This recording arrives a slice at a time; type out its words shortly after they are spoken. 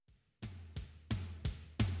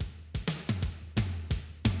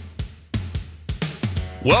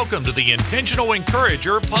Welcome to the Intentional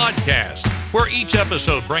Encourager podcast, where each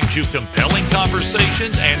episode brings you compelling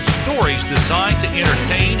conversations and stories designed to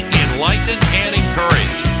entertain, enlighten, and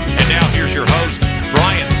encourage. And now here's your host,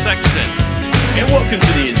 Brian Sexton. And welcome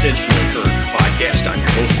to the Intentional Encourager podcast. I'm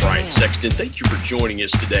your host, Brian Sexton. Thank you for joining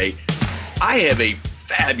us today. I have a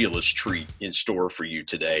fabulous treat in store for you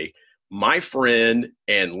today. My friend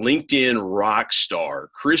and LinkedIn rock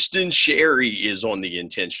star, Kristin Sherry, is on the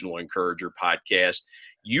Intentional Encourager podcast.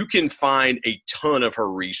 You can find a ton of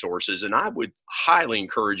her resources, and I would highly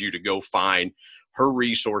encourage you to go find her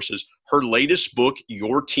resources. Her latest book,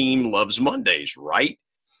 Your Team Loves Mondays, right,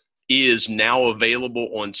 is now available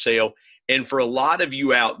on sale. And for a lot of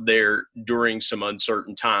you out there during some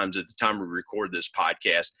uncertain times at the time we record this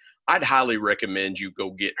podcast, I'd highly recommend you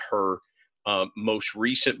go get her most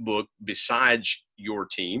recent book besides Your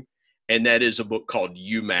Team. And that is a book called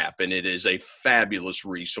YouMap, and it is a fabulous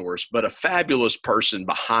resource, but a fabulous person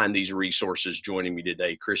behind these resources joining me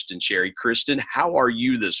today, Kristin Sherry. Kristin, how are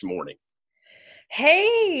you this morning?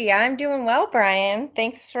 Hey, I'm doing well, Brian.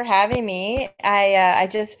 Thanks for having me. I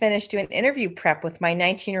just finished doing interview prep with my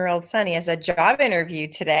 19-year-old son. He has a job interview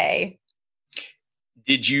today.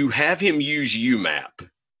 Did you have him use YouMap?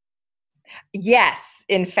 Yes,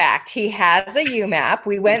 in fact, he has a YouMap.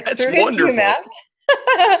 We went through his YouMap.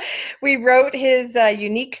 We wrote his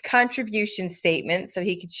unique contribution statement so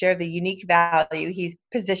he could share the unique value he's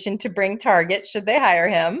positioned to bring Target should they hire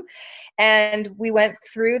him. And we went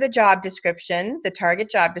through the job description, the Target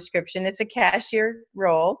job description. It's a cashier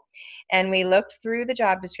role. And we looked through the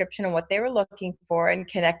job description and what they were looking for and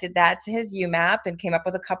connected that to his YouMap and came up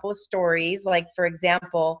with a couple of stories. Like, for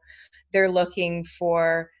example, they're looking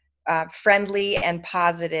for friendly and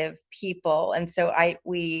positive people. And so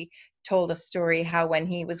we told a story how when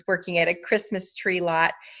he was working at a Christmas tree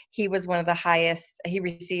lot, he was one of the highest, he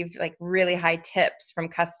received like really high tips from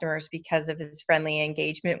customers because of his friendly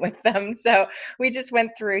engagement with them. So we just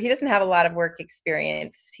went through, he doesn't have a lot of work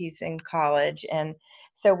experience. He's in college. And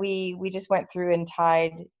so we just went through and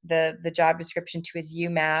tied the job description to his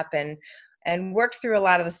YouMap and worked through a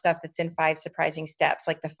lot of the stuff that's in 5 surprising steps,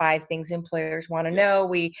 like the 5 things employers want to know.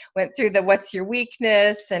 We went through the what's your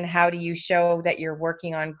weakness and how do you show that you're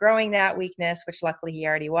working on growing that weakness, which luckily he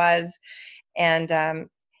already was. And,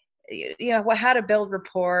 how to build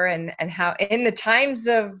rapport and how in the times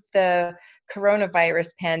of the coronavirus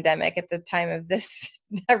pandemic, at the time of this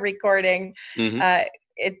recording,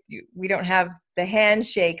 we don't have the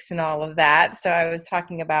handshakes and all of that. So I was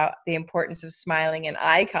talking about the importance of smiling and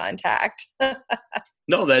eye contact.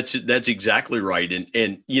 No, that's exactly right.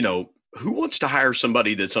 And who wants to hire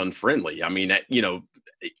somebody that's unfriendly? I mean,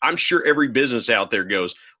 I'm sure every business out there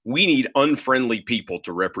goes, we need unfriendly people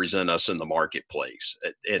to represent us in the marketplace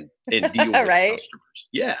and deal with right? customers.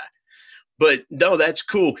 Yeah. But no, that's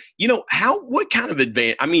cool. What kind of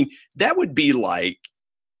advantage? I mean, that would be like,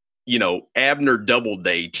 Abner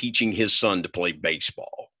Doubleday teaching his son to play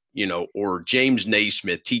baseball, or James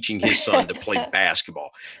Naismith teaching his son to play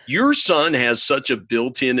basketball. Your son has such a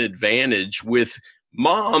built-in advantage with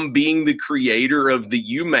mom being the creator of the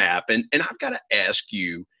YouMap. And I've got to ask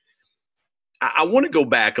you, I want to go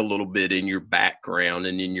back a little bit in your background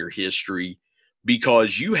and in your history,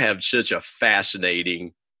 because you have such a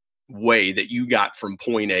fascinating way that you got from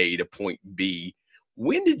point A to point B.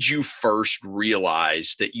 When did you first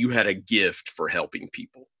realize that you had a gift for helping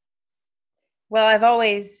people? Well, I've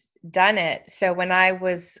always done it. So when I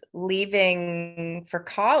was leaving for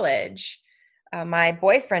college, my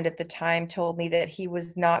boyfriend at the time told me that he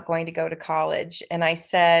was not going to go to college. And I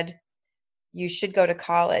said, you should go to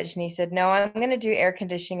college. And he said, no, I'm going to do air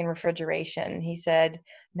conditioning and refrigeration. He said,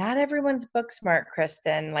 not everyone's book smart,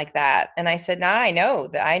 Kristin, like that. And I said, no, I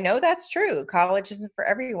know that's true. College isn't for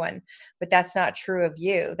everyone, but that's not true of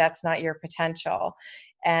you. That's not your potential.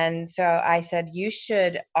 And so I said, you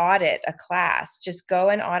should audit a class. Just go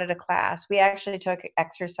and audit a class. We actually took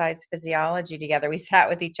exercise physiology together. We sat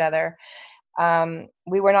with each other.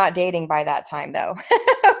 We were not dating by that time, though.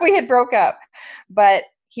 We had broke up, but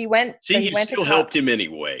he went. See, you still helped him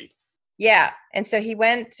anyway. Yeah, and so he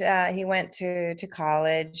went. He went to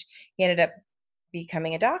college. He ended up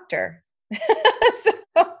becoming a doctor.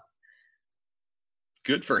 So,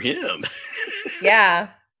 good for him. Yeah.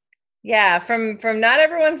 From not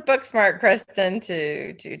everyone's book smart, Kristin,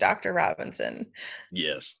 to Dr. Robinson.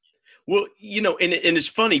 Yes. Well, and it's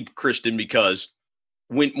funny, Kristin, because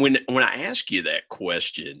when I ask you that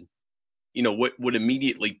question, what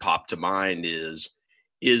immediately popped to mind is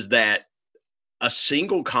that a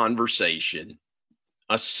single conversation,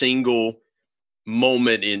 a single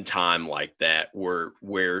moment in time like that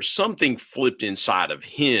where something flipped inside of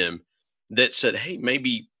him that said, hey,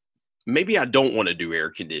 maybe I don't want to do air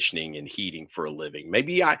conditioning and heating for a living.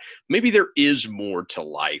 Maybe there is more to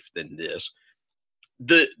life than this.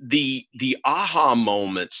 The aha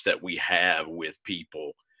moments that we have with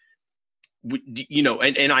people,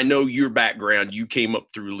 and I know your background, you came up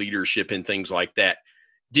through leadership and things like that.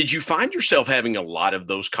 Did you find yourself having a lot of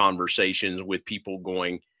those conversations with people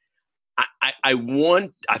going,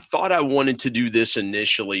 I thought I wanted to do this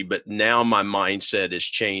initially, but now my mindset is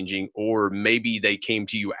changing? Or maybe they came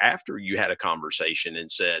to you after you had a conversation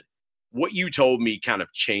and said, what you told me kind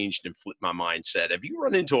of changed and flipped my mindset. Have you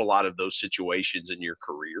run into a lot of those situations in your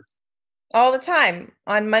career? All the time.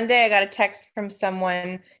 On Monday, I got a text from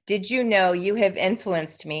someone, did you know you have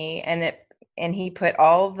influenced me? And he put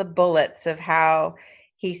all the bullets of how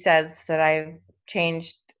he says that I've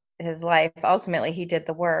changed his life. Ultimately, he did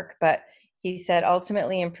the work, but he said,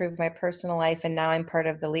 ultimately improved my personal life. And now I'm part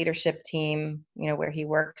of the leadership team, where he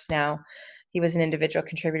works now. He was an individual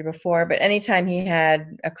contributor before, but anytime he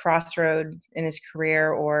had a crossroad in his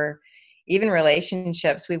career or even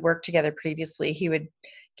relationships, we worked together previously, he would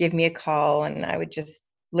give me a call and I would just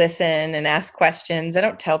listen and ask questions. I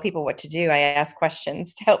don't tell people what to do. I ask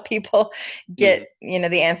questions to help people get,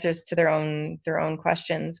 the answers to their own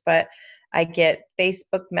questions. But I get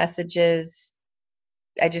Facebook messages.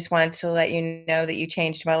 I just wanted to let you know that you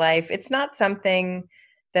changed my life. It's not something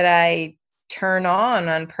that I turn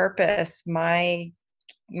on purpose. My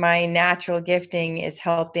natural gifting is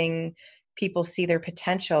helping people see their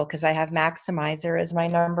potential, because I have Maximizer as my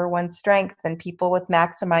number one strength, and people with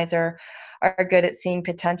Maximizer are good at seeing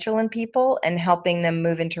potential in people and helping them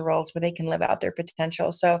move into roles where they can live out their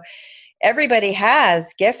potential. So everybody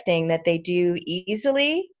has gifting that they do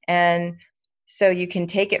easily, and so you can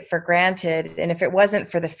take it for granted. And if it wasn't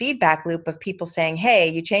for the feedback loop of people saying, hey,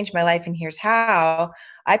 you changed my life and here's how,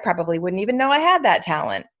 I probably wouldn't even know I had that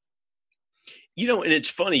talent. And it's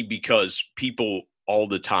funny because people all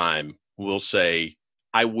the time will say,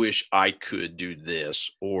 I wish I could do this,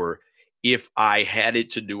 or if I had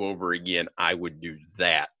it to do over again, I would do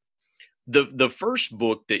that. The first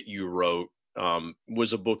book that you wrote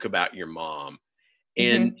was a book about your mom.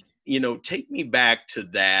 And, take me back to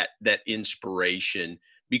that inspiration,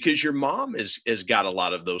 because your mom has got a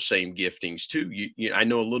lot of those same giftings too. I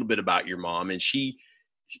know a little bit about your mom, and she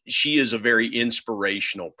is a very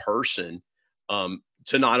inspirational person,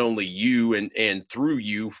 to not only you and through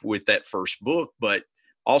you with that first book, but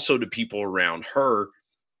also to people around her.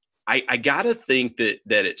 I gotta think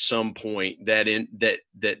that at some point that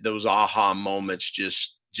those aha moments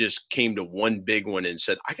just came to one big one and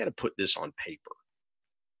said, I got to put this on paper.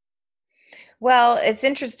 Well, it's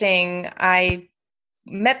interesting. I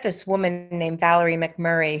met this woman named Valerie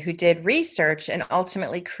McMurray who did research and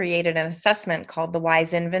ultimately created an assessment called the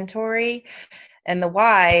WISE Inventory. And the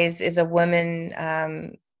WISE is a woman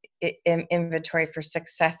inventory for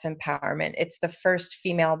success empowerment. It's the first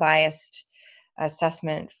female biased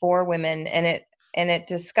assessment for women, and it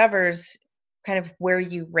discovers kind of where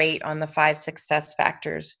you rate on the 5 success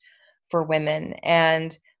factors for women.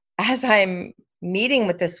 And as I'm meeting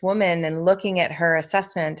with this woman and looking at her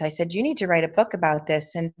assessment, I said, you need to write a book about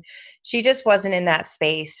this. And she just wasn't in that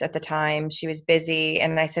space at the time. She was busy.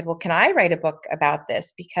 And I said, well, can I write a book about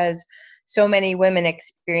this? Because so many women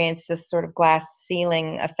experience this sort of glass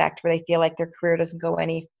ceiling effect where they feel like their career doesn't go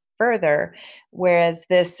any further, whereas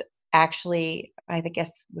this actually, I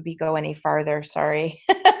guess, would be go any farther. Sorry,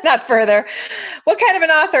 not further. What kind of an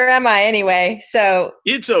author am I anyway? So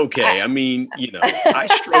it's okay. I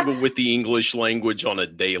struggle with the English language on a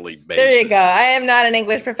daily basis. There you go. I am not an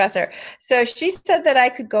English professor. So she said that I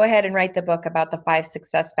could go ahead and write the book about the 5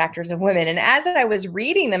 success factors of women. And as I was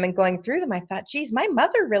reading them and going through them, I thought, geez, my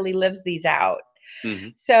mother really lives these out. Mm-hmm.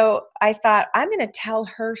 So I thought, I'm going to tell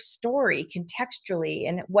her story contextually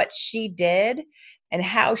and what she did and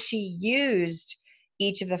how she used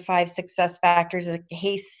each of the 5 success factors as a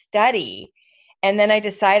case study. And then I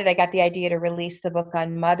decided, I got the idea to release the book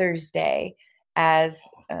on Mother's Day as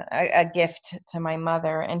a gift to my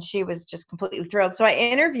mother. And she was just completely thrilled. So I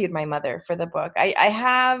interviewed my mother for the book. I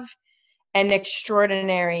have an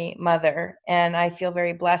extraordinary mother, and I feel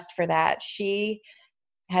very blessed for that. She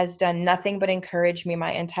has done nothing but encourage me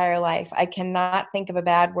my entire life. I cannot think of a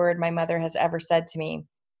bad word my mother has ever said to me.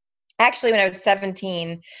 Actually, when I was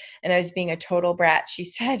 17 and I was being a total brat, she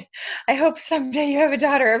said, I hope someday you have a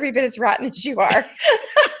daughter every bit as rotten as you are.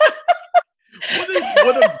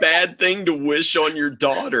 what a bad thing to wish on your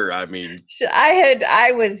daughter. I mean,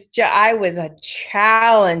 I was a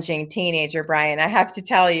challenging teenager, Brian. I have to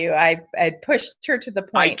tell you, I pushed her to the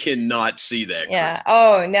I point. cannot see that. Yeah. Chris.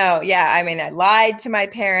 Oh no. Yeah. I mean, I lied to my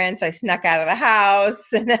parents. I snuck out of the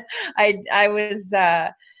house, and I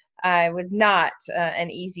was not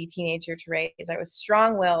an easy teenager to raise. I was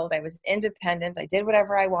strong-willed. I was independent. I did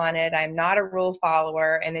whatever I wanted. I'm not a rule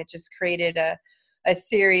follower, and it just created a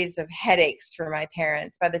series of headaches for my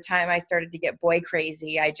parents. By the time I started to get boy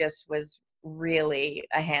crazy, I just was really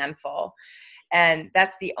a handful. And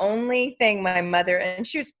that's the only thing my mother, and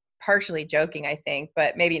she was partially joking, I think,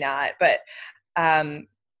 but maybe not. But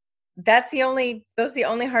those are the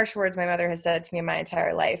only harsh words my mother has said to me in my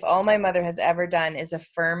entire life. All my mother has ever done is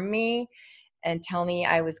affirm me and tell me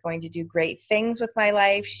I was going to do great things with my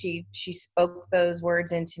life. She spoke those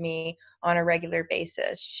words into me on a regular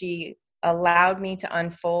basis. She allowed me to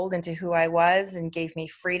unfold into who I was and gave me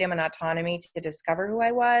freedom and autonomy to discover who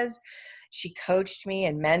I was. She coached me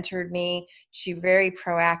and mentored me. She very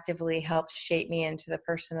proactively helped shape me into the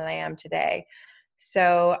person that I am today.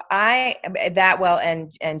 So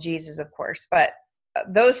and Jesus, of course, but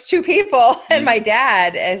those two people and my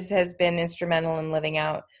dad has been instrumental in living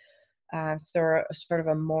out sort of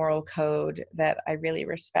a moral code that I really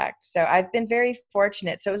respect. So I've been very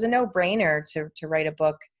fortunate. So it was a no-brainer to write a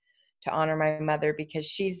book to honor my mother,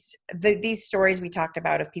 because these stories we talked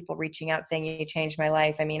about of people reaching out saying, you changed my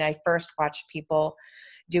life. I mean, I first watched people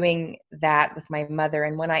doing that with my mother.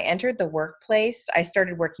 And when I entered the workplace, I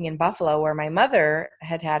started working in Buffalo, where my mother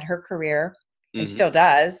had her career and still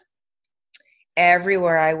does.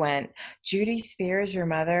 Everywhere I went, Judy Spears, your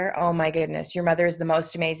mother, oh my goodness, your mother is the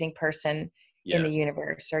most amazing person in the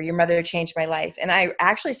universe, or your mother changed my life. And I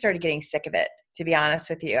actually started getting sick of it, to be honest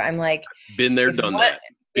with you. I'm like, been there, done that.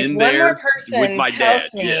 If one more person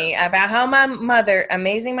tells me about how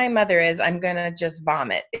amazing my mother is, I'm going to just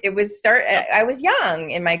vomit. I was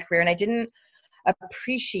young in my career and I didn't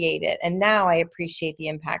appreciate it. And now I appreciate the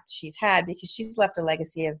impact she's had, because she's left a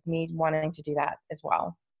legacy of me wanting to do that as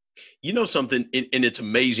well. You know something, and it's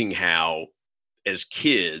amazing how, as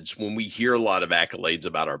kids, when we hear a lot of accolades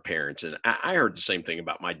about our parents, and I heard the same thing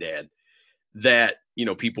about my dad, that,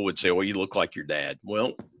 people would say, well, you look like your dad.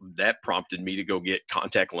 Well, that prompted me to go get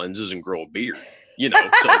contact lenses and grow a beard, so,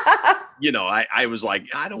 I was like,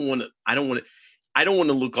 I don't want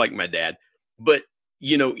to look like my dad, but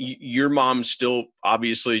your mom's still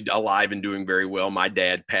obviously alive and doing very well. My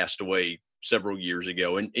dad passed away several years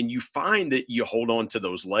ago, and you find that you hold on to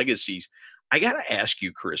those legacies. I got to ask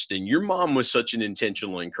you, Kristin, your mom was such an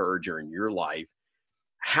intentional encourager in your life.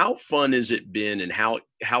 How fun has it been, and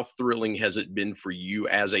how thrilling has it been for you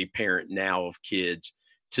as a parent now of kids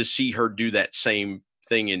to see her do that same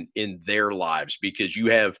thing in their lives? Because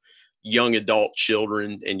you have young adult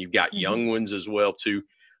children and you've got young ones as well too.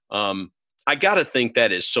 I got to think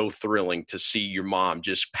that is so thrilling to see your mom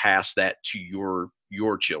just pass that to your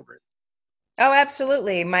children. Oh,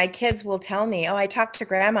 absolutely. My kids will tell me, oh, I talked to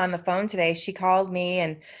grandma on the phone today. She called me,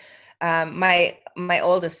 and my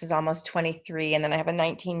oldest is almost 23, and then I have a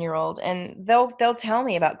 19-year-old, and they'll tell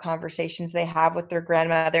me about conversations they have with their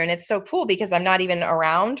grandmother. And it's so cool because I'm not even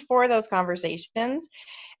around for those conversations.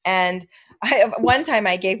 And one time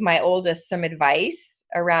I gave my oldest some advice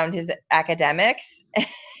around his academics,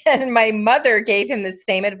 and my mother gave him the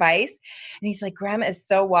same advice. And he's like, Grandma is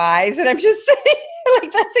so wise. And I'm just saying,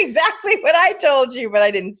 like, that's exactly what I told you, but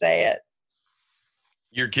I didn't say it.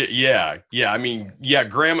 Your kid, yeah. I mean, yeah,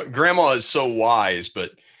 grandma is so wise,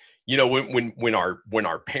 but when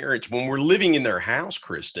our parents, when we're living in their house,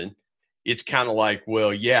 Kristin, it's kind of like,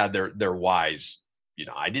 well, yeah, they're wise.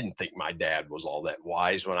 I didn't think my dad was all that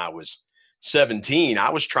wise when I was 17. I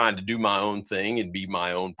was trying to do my own thing and be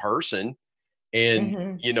my own person.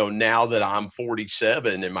 And, now that I'm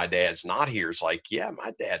 47 and my dad's not here, it's like, yeah,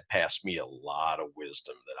 my dad passed me a lot of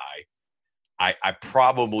wisdom that I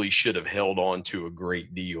probably should have held on to a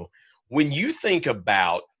great deal. When you think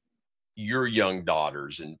about your young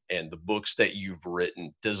daughters and the books that you've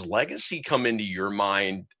written, does legacy come into your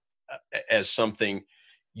mind as something?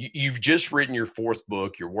 You've just written your 4th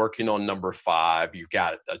book. You're working on number 5. You've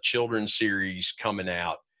got a children's series coming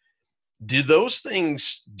out. Do those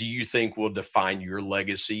things, do you think, will define your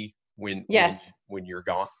legacy when you're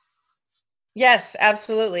gone? Yes,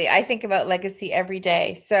 absolutely. I think about legacy every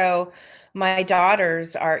day. So my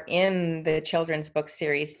daughters are in the children's book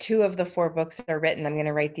series. 2 of the 4 books are written. I'm going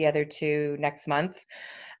to write the other 2 next month,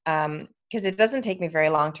 because it doesn't take me very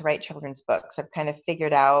long to write children's books. I've kind of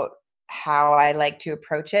figured out how I like to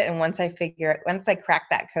approach it. And once I crack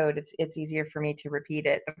that code, it's easier for me to repeat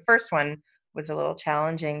it. The first one was a lot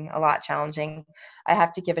challenging. I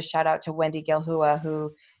have to give a shout out to Wendy Gilhua,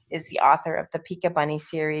 who is the author of the Pika Bunny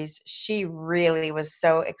series. She really was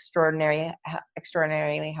so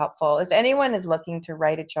extraordinarily helpful. If anyone is looking to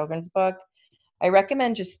write a children's book, I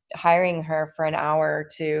recommend just hiring her for an hour or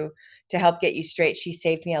two to help get you straight. She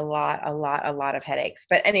saved me a lot of headaches.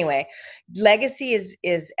 But anyway, legacy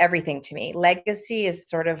is everything to me. Legacy is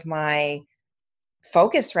sort of my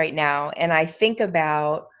focus right now. And I think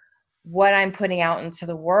about what I'm putting out into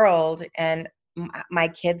the world, and my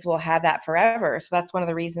kids will have that forever. So that's one of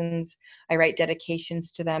the reasons I write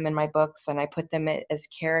dedications to them in my books, and I put them as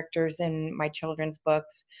characters in my children's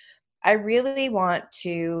books. I really want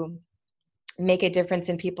to make a difference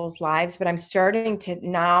in people's lives, but I'm starting to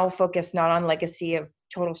now focus not on legacy of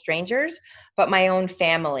total strangers, but my own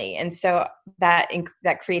family. And so that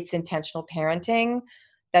creates intentional parenting.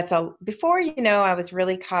 Before, I was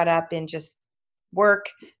really caught up in just work,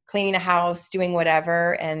 cleaning a house, doing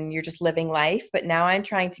whatever, and you're just living life. But now I'm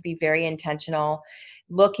trying to be very intentional,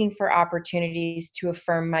 looking for opportunities to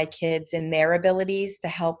affirm my kids and their abilities to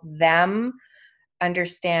help them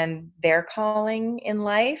understand their calling in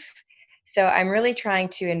life. So I'm really trying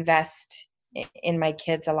to invest in my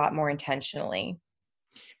kids a lot more intentionally.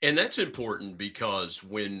 And that's important, because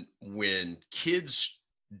when kids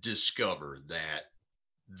discover that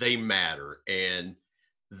they matter and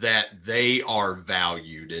that they are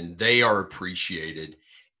valued and they are appreciated,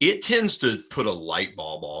 it tends to put a light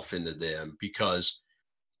bulb off into them, because,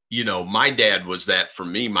 my dad was that for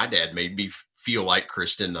me. My dad made me feel like,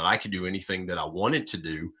 Kristin, that I could do anything that I wanted to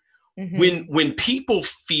do. Mm-hmm. When people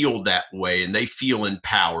feel that way and they feel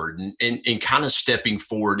empowered and kind of stepping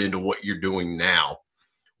forward into what you're doing now,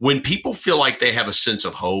 when people feel like they have a sense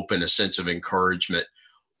of hope and a sense of encouragement,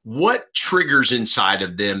 what triggers inside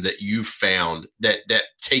of them that you found that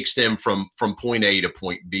takes them from point A to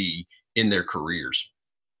point B in their careers?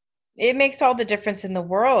 It makes all the difference in the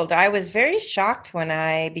world. I was very shocked when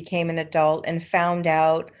I became an adult and found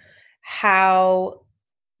out how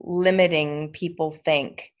limiting people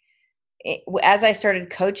think. As I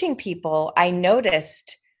started coaching people, I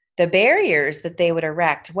noticed the barriers that they would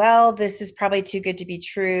erect. Well, this is probably too good to be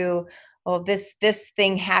true. Well, this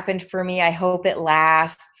thing happened for me. I hope it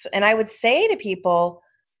lasts. And I would say to people,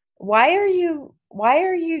 why are you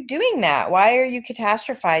doing that? Why are you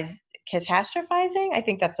catastrophizing? I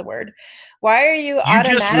think that's a word. Why are you You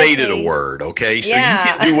just made it a word, okay? So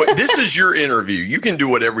yeah. You can do this is your interview. You can do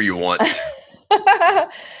whatever you want to.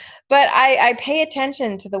 But I pay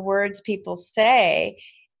attention to the words people say,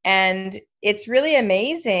 and it's really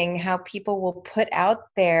amazing how people will put out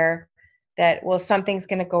there that, well, something's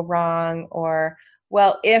going to go wrong, or,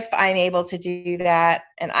 well, if I'm able to do that.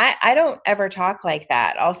 And I don't ever talk like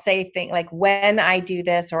that. I'll say things like, when I do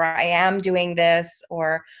this, or I am doing this,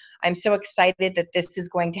 or I'm so excited that this is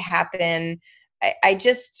going to happen. I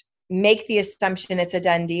just make the assumption it's a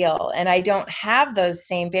done deal. And I don't have those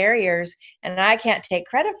same barriers. And I can't take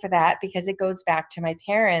credit for that, because it goes back to my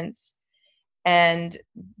parents and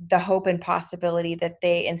the hope and possibility that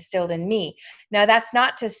they instilled in me. Now, that's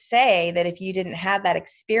not to say that if you didn't have that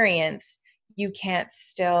experience, you can't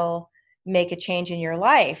still make a change in your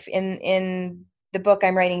life. In the book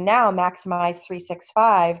I'm writing now, Maximize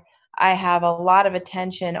 365, I have a lot of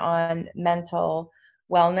attention on mental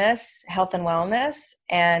wellness, health and wellness,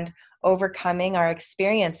 and overcoming our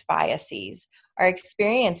experience biases. Our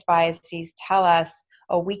experience biases tell us,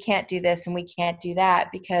 oh, we can't do this and we can't do that,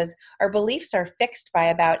 because our beliefs are fixed by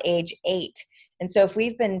about age 8. And so if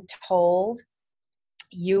we've been told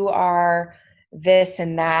you are this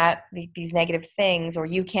and that, these negative things, or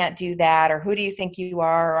you can't do that, or who do you think you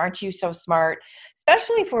are, or aren't you so smart,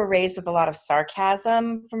 especially if we're raised with a lot of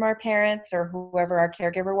sarcasm from our parents or whoever our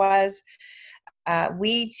caregiver was,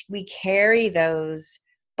 we carry those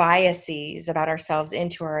biases about ourselves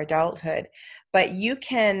into our adulthood. But you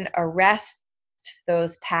can arrest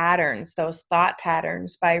those patterns, those thought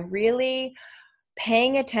patterns, by really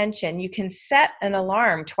paying attention. You can set an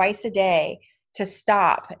alarm twice a day to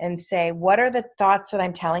stop and say, what are the thoughts that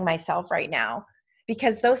I'm telling myself right now?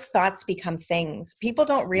 Because those thoughts become things. People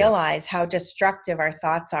don't realize how destructive our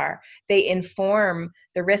thoughts are. They inform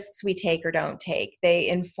the risks we take or don't take. They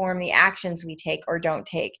inform the actions we take or don't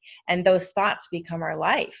take. And those thoughts become our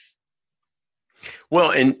life.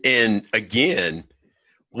 Well, and again,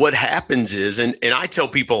 what happens is, and I tell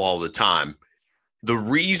people all the time, the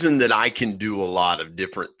reason that I can do a lot of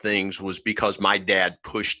different things was because my dad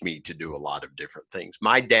pushed me to do a lot of different things.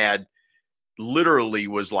 My dad literally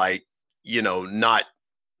was like,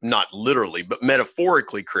 not literally, but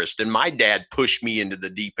metaphorically, Kristin, my dad pushed me into the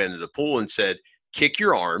deep end of the pool and said, kick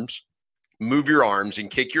your arms, move your arms and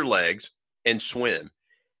kick your legs, and swim.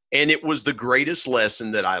 And it was the greatest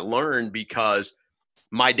lesson that I learned because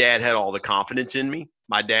my dad had all the confidence in me.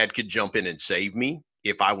 My dad could jump in and save me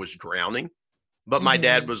if I was drowning. But my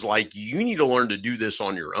dad was like, you need to learn to do this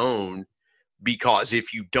on your own, because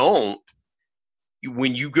if you don't,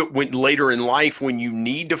 when later in life, when you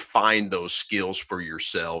need to find those skills for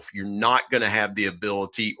yourself, you're not going to have the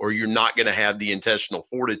ability, or you're not going to have the intestinal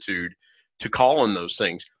fortitude to call on those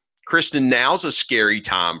things. Kristin, now's a scary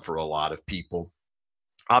time for a lot of people.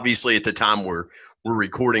 Obviously, at the time we're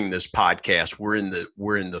recording this podcast, we're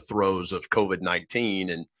in the throes of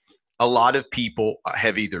COVID-19, and a lot of people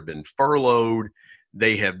have either been furloughed.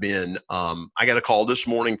 They have been. I got a call this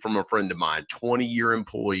morning from a friend of mine, 20-year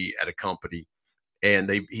employee at a company, and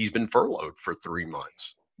he's been furloughed for 3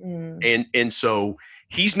 months. And so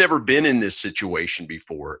he's never been in this situation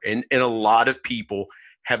before. And a lot of people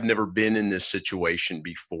have never been in this situation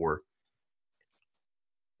before.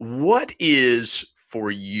 What is for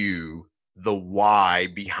you the why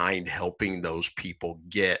behind helping those people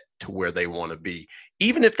get to where they want to be,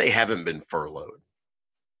 even if they haven't been furloughed?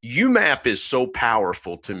 YouMap is so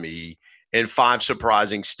powerful to me, and 5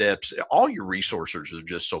 Surprising Steps, all your resources are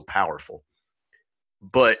just so powerful.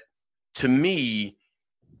 But to me,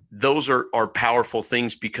 those are powerful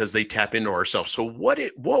things because they tap into ourselves. So what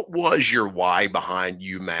was your why behind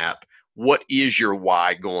YouMap? What is your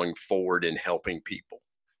why going forward in helping people?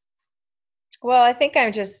 Well, I think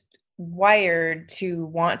I'm just wired to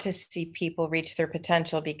want to see people reach their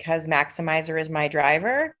potential because Maximizer is my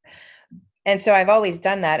driver. And so I've always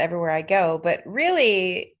done that everywhere I go. But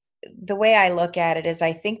really, the way I look at it is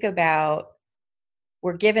I think about,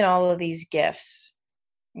 we're given all of these gifts.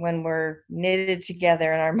 When we're knitted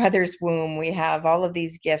together in our mother's womb, we have all of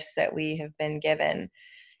these gifts that we have been given.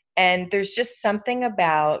 And there's just something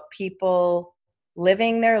about people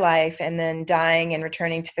living their life and then dying and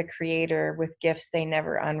returning to the Creator with gifts they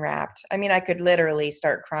never unwrapped. I mean, I could literally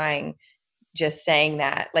start crying just saying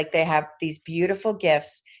that. Like, they have these beautiful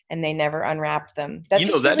gifts and they never unwrapped them. That's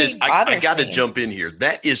I got to jump in here.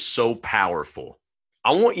 That is so powerful.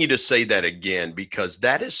 I want you to say that again, because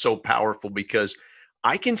that is so powerful, because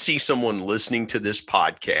I can see someone listening to this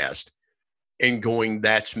podcast and going,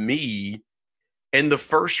 that's me. And the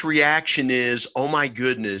first reaction is, oh my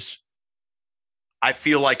goodness, I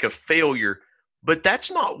feel like a failure. But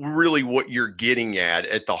that's not really what you're getting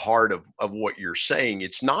at the heart of what you're saying.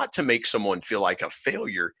 It's not to make someone feel like a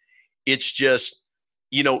failure. It's just,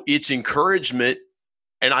 it's encouragement.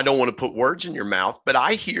 And I don't want to put words in your mouth, but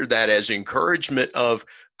I hear that as encouragement of,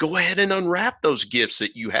 go ahead and unwrap those gifts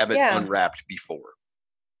that you haven't unwrapped before.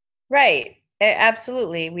 Right.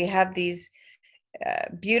 Absolutely. We have these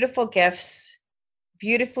beautiful gifts,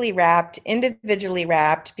 beautifully wrapped, individually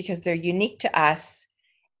wrapped, because they're unique to us.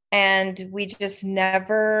 And we just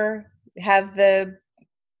never have I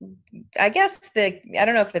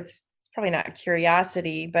don't know if it's probably not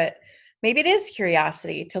curiosity, but maybe it is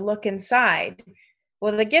curiosity to look inside.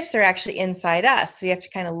 Well, the gifts are actually inside us. So you have to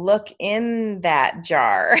kind of look in that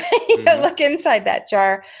jar, look inside that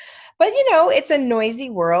jar. But, it's a noisy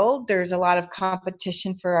world. There's a lot of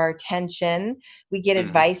competition for our attention. We get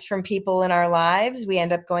advice from people in our lives. We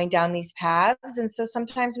end up going down these paths. And so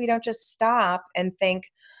sometimes we don't just stop and think,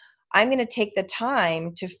 I'm going to take the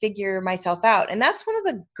time to figure myself out. And that's one of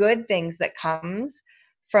the good things that comes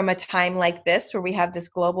from a time like this, where we have this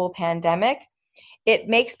global pandemic. It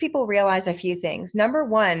makes people realize a few things. Number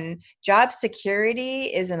one, job security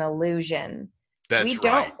is an illusion. That's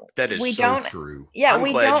right. That is so true. Yeah, I'm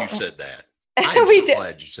glad you said that. I'm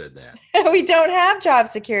glad you said that. We don't have job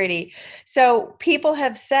security. So people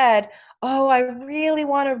have said, oh, I really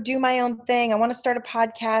want to do my own thing. I want to start a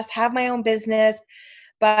podcast, have my own business.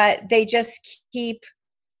 But they just keep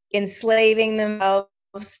enslaving themselves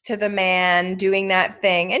to the man doing that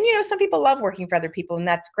thing. And, some people love working for other people, and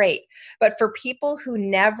that's great. But for people who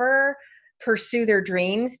never pursue their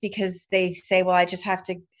dreams because they say, well, I just have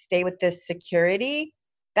to stay with this security,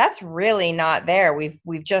 that's really not there.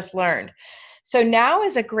 We've just learned. So now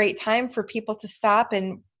is a great time for people to stop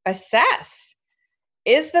and assess,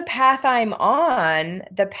 is the path I'm on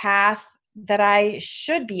the path that I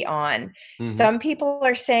should be on? Some people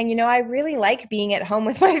are saying, I really like being at home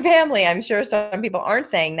with my family. I'm sure some people aren't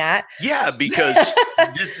saying that. Yeah, because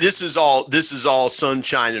this is all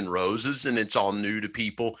sunshine and roses, and it's all new to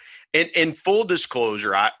people. And full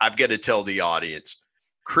disclosure, I've got to tell the audience,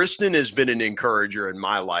 Kristin has been an encourager in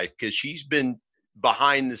my life, because she's been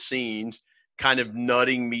behind the scenes kind of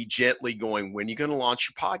nudging me gently, going, when are you going to launch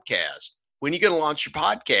your podcast? When are you going to launch your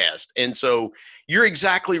podcast? And so you're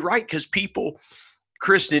exactly right, because people,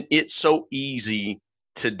 Kristin, it's so easy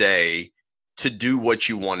today to do what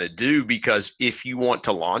you want to do. Because if you want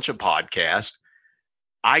to launch a podcast,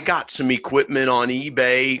 I got some equipment on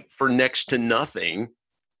eBay for next to nothing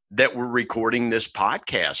that we're recording this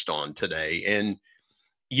podcast on today. And,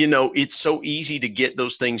 it's so easy to get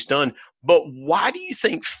those things done. But why do you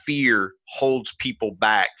think fear holds people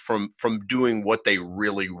back from doing what they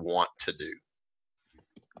really want to do?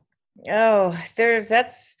 Oh,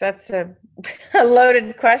 that's a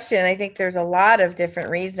loaded question. I think there's a lot of different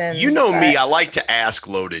reasons. You know me, I like to ask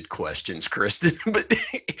loaded questions, Kristin,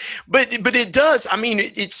 but it does. I mean,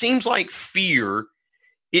 it seems like fear,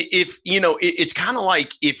 it's kind of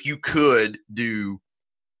like if you could do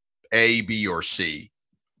A, B, or C,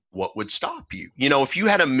 what would stop you? If you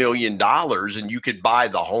had $1 million and you could buy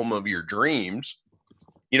the home of your dreams,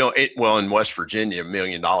 in West Virginia, $1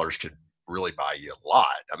 million could really buy you a lot.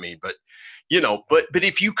 I mean, but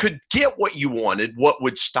if you could get what you wanted, what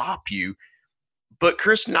would stop you? But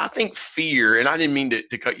Kristin, I think fear, and I didn't mean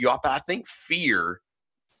to cut you off, but I think fear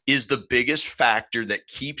is the biggest factor that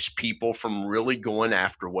keeps people from really going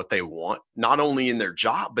after what they want, not only in their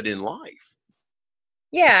job, but in life.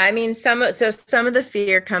 Yeah. I mean, some of the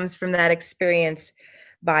fear comes from that experience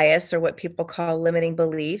bias, or what people call limiting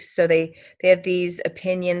beliefs. So they have these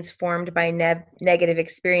opinions formed by negative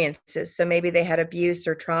experiences. So maybe they had abuse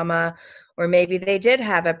or trauma, or maybe they did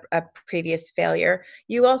have a previous failure.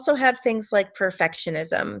 You also have things like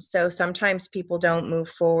perfectionism. So sometimes people don't move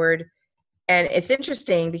forward. And it's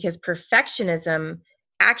interesting because perfectionism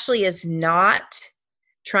actually is not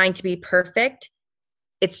trying to be perfect.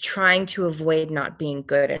 It's trying to avoid not being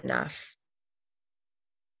good enough.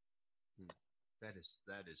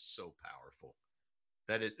 That is so powerful.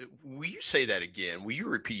 Will you say that again? Will you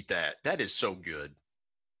repeat that? That is so good.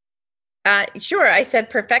 Sure. I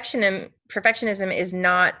said perfectionism is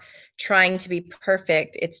not trying to be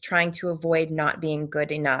perfect. It's trying to avoid not being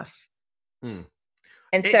good enough. And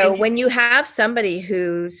so when you have somebody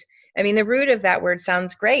the root of that word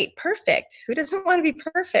sounds great. Perfect. Who doesn't want to be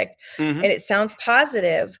perfect? Mm-hmm. And it sounds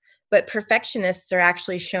positive. But perfectionists are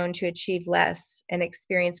actually shown to achieve less and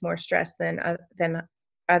experience more stress than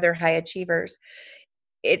other high achievers.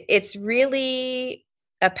 It's really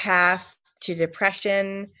a path to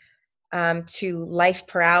depression, to life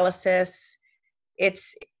paralysis.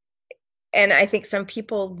 And I think some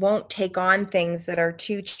people won't take on things that are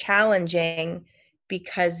too challenging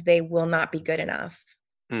because they will not be good enough.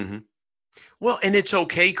 Mm-hmm. Well, and it's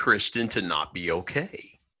okay, Kristin, to not be okay.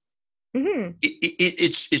 Mm-hmm.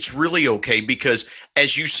 It's really okay, because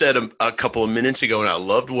as you said a couple of minutes ago, and I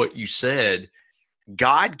loved what you said,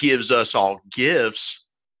 God gives us all gifts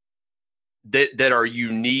that are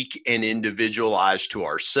unique and individualized to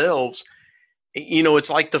ourselves. It's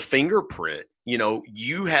like the fingerprint.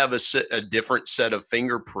 You have a different set of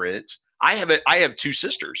fingerprints. I have two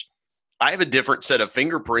sisters. I have a different set of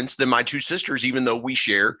fingerprints than my two sisters, even though we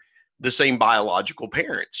share the same biological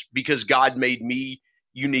parents, because God made me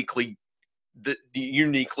uniquely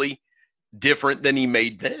different than he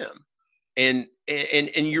made them. And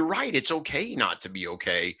you're right. It's okay not to be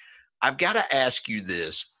okay. I've got to ask you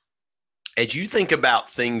this. As you think about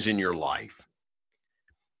things in your life,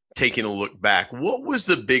 taking a look back, what was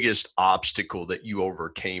the biggest obstacle that you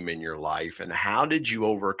overcame in your life, and how did you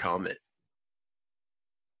overcome it?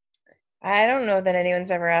 I don't know that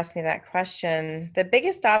anyone's ever asked me that question. The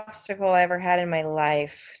biggest obstacle I ever had in my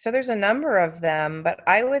life. So there's a number of them, but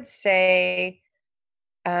I would say,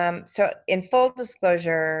 so in full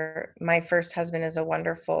disclosure, my first husband is a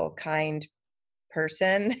wonderful, kind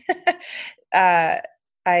person. I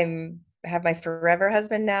have my forever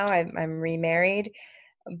husband now. I'm remarried,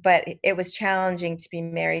 but it was challenging to be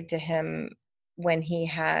married to him when he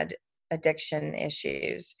had addiction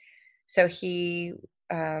issues. So he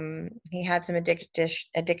had some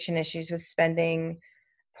addiction issues with spending,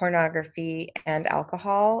 pornography, and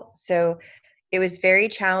alcohol. So it was very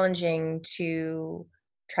challenging to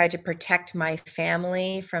try to protect my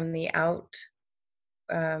family from the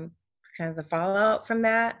kind of the fallout from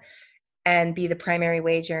that, and be the primary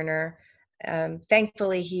wage earner.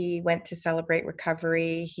 Thankfully, he went to celebrate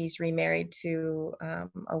recovery. He's remarried to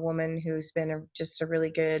a woman who's been just a really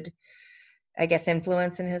good, I guess,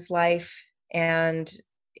 influence in his life. And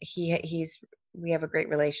we have a great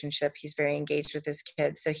relationship. He's very engaged with his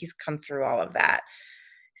kids. So he's come through all of that.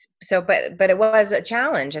 So, but it was a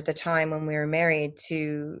challenge at the time when we were married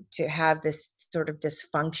to have this sort of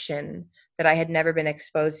dysfunction that I had never been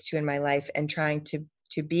exposed to in my life, and trying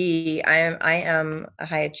to be, I am a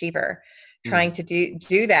high achiever. Trying to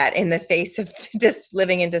do that in the face of just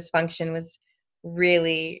living in dysfunction was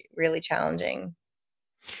really, really challenging.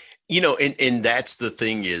 And that's the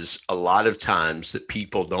thing, is a lot of times that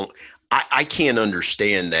people don't, I can't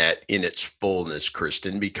understand that in its fullness,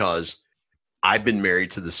 Kristin, because I've been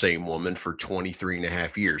married to the same woman for 23 and a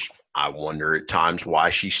half years. I wonder at times why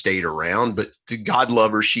she stayed around, but to God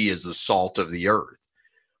love her, she is the salt of the earth.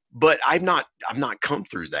 But I've not come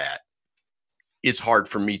through that. It's hard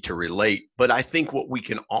for me to relate, but I think what we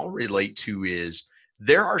can all relate to is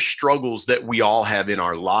there are struggles that we all have in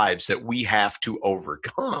our lives that we have to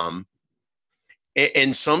overcome.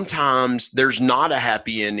 And sometimes there's not a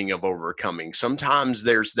happy ending of overcoming. Sometimes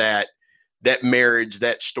there's that marriage,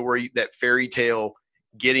 that story, that fairy tale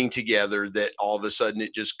getting together that all of a sudden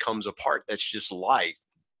it just comes apart. That's just life.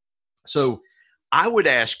 So I would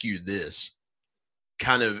ask you this,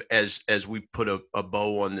 kind of as we put a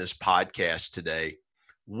bow on this podcast today,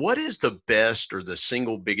 what is the best or the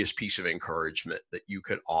single biggest piece of encouragement that you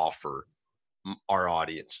could offer our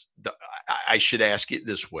audience? I should ask it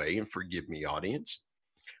this way, and forgive me, audience.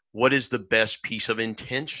 What is the best piece of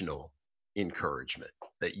intentional encouragement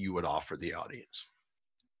that you would offer the audience?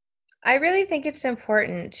 I really think it's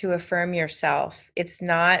important to affirm yourself. It's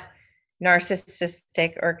not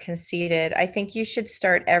narcissistic or conceited. I think you should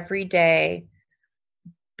start every day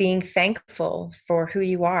being thankful for who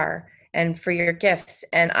you are and for your gifts.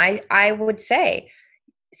 And I would say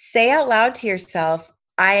out loud to yourself,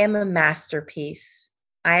 I am a masterpiece.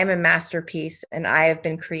 I am a masterpiece, and I have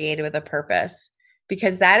been created with a purpose,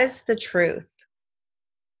 because that is the truth.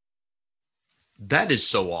 That is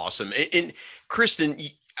so awesome. And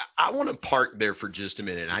Kristin, I want to park there for just a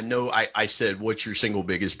minute. I know I said, what's your single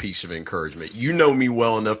biggest piece of encouragement? You know me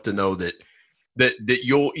well enough to know that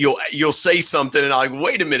you'll say something and I'm like,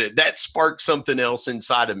 wait a minute, that sparked something else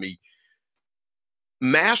inside of me.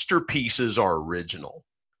 Masterpieces are original.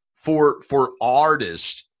 For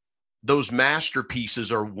artists, those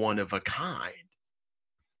masterpieces are one of a kind.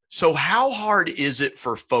 So how hard is it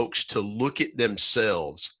for folks to look at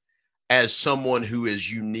themselves as someone who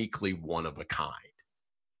is uniquely one of a kind?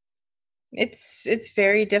 It's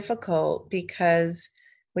very difficult, because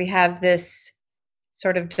we have this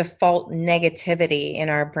sort of default negativity in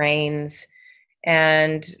our brains,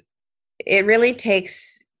 and it really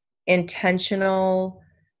takes intentional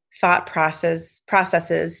thought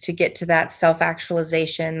processes to get to that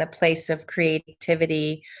self-actualization, the place of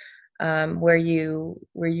creativity, where you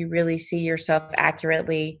really see yourself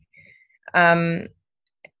accurately.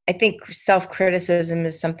 I think self-criticism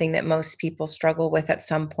is something that most people struggle with at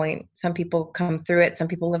some point. Some people come through it. Some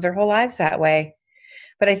people live their whole lives that way.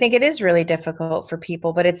 But I think it is really difficult for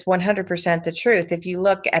people, but it's 100% the truth. If you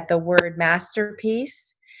look at the word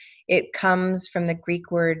masterpiece, it comes from the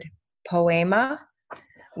Greek word poema,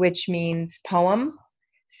 which means poem.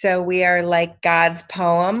 So we are like God's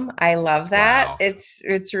poem. I love that. Wow.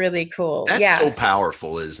 It's really cool. That's so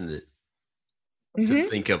powerful, isn't it? Mm-hmm. To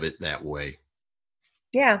think of it that way.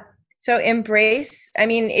 Yeah. So embrace, I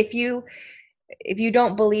mean, if you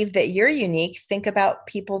don't believe that you're unique, think about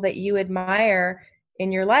people that you admire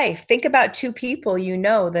in your life. Think about two people you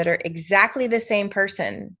know that are exactly the same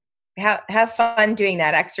person. Have fun doing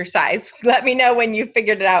that exercise. Let me know when you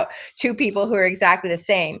figured it out. Two people who are exactly the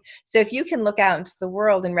same. So if you can look out into the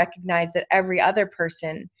world and recognize that every other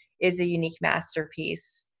person is a unique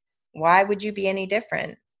masterpiece, why would you be any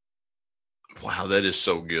different? Wow, that is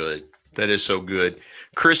so good. That is so good.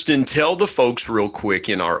 Kristin, tell the folks real quick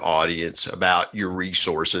in our audience about your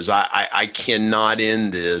resources. I cannot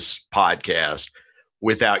end this podcast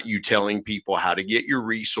without you telling people how to get your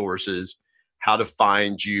resources, how to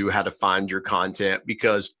find you, how to find your content,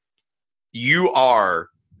 because you are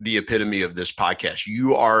the epitome of this podcast.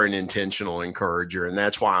 You are an intentional encourager. And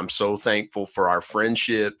that's why I'm so thankful for our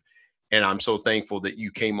friendship. And I'm so thankful that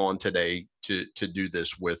you came on today to do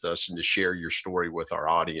this with us and to share your story with our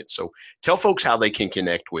audience. So tell folks how they can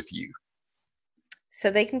connect with you.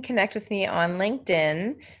 So they can connect with me on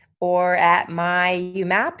LinkedIn or at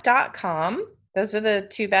myyoumap.com. Those are the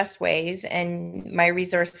two best ways. And my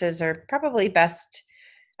resources are probably best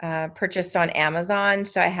purchased on Amazon.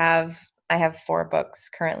 So I have 4 books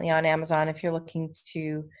currently on Amazon. If you're looking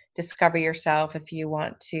to discover yourself, if you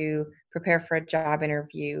want to prepare for a job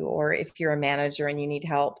interview, or if you're a manager and you need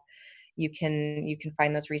help, you can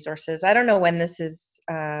find those resources. I don't know when this is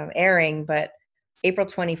airing, but April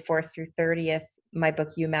 24th through 30th, my book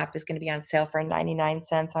YouMap is going to be on sale for 99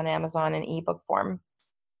 cents on Amazon in ebook form.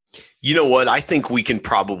 You know what? I think we can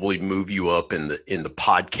probably move you up in the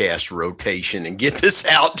podcast rotation and get this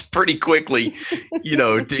out pretty quickly,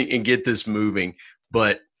 and get this moving.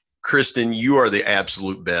 But Kristin, you are the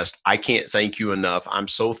absolute best. I can't thank you enough. I'm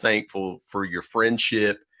so thankful for your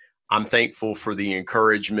friendship. I'm thankful for the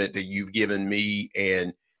encouragement that you've given me,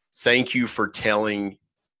 and thank you for telling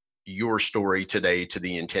your story today to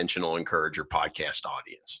the Intentional Encourager podcast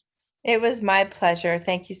audience. It was my pleasure.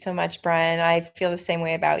 Thank you so much, Brian. I feel the same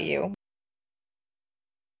way about you.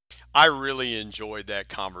 I really enjoyed that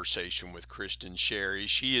conversation with Kristin Sherry.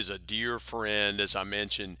 She is a dear friend, as I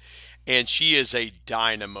mentioned, and she is a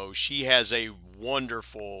dynamo. She has a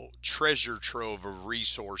wonderful treasure trove of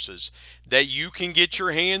resources that you can get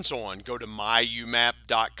your hands on. Go to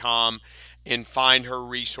myumap.com and find her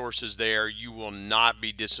resources there. You will not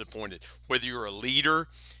be disappointed. Whether you're a leader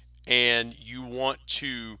and you want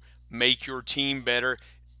to make your team better,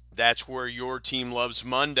 that's where Your Team Loves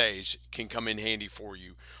Mondays can come in handy for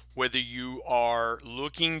you. Whether you are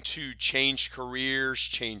looking to change careers,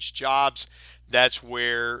 change jobs, that's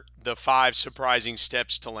where the 5 surprising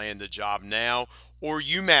steps to land a job now, or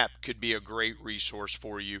YouMap could be a great resource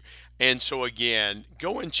for you. And so again,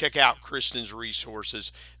 go and check out Kristin's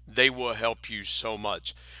resources. They will help you so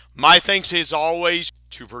much. My thanks as always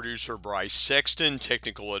to producer Bryce Sexton,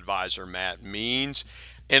 technical advisor Matt Means,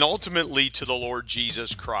 and ultimately to the Lord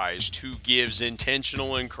Jesus Christ, who gives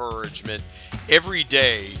intentional encouragement every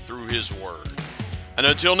day through his word. And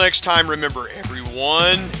until next time, remember,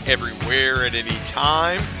 everyone, everywhere, at any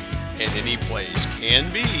time, and any place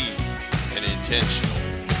can be an intentional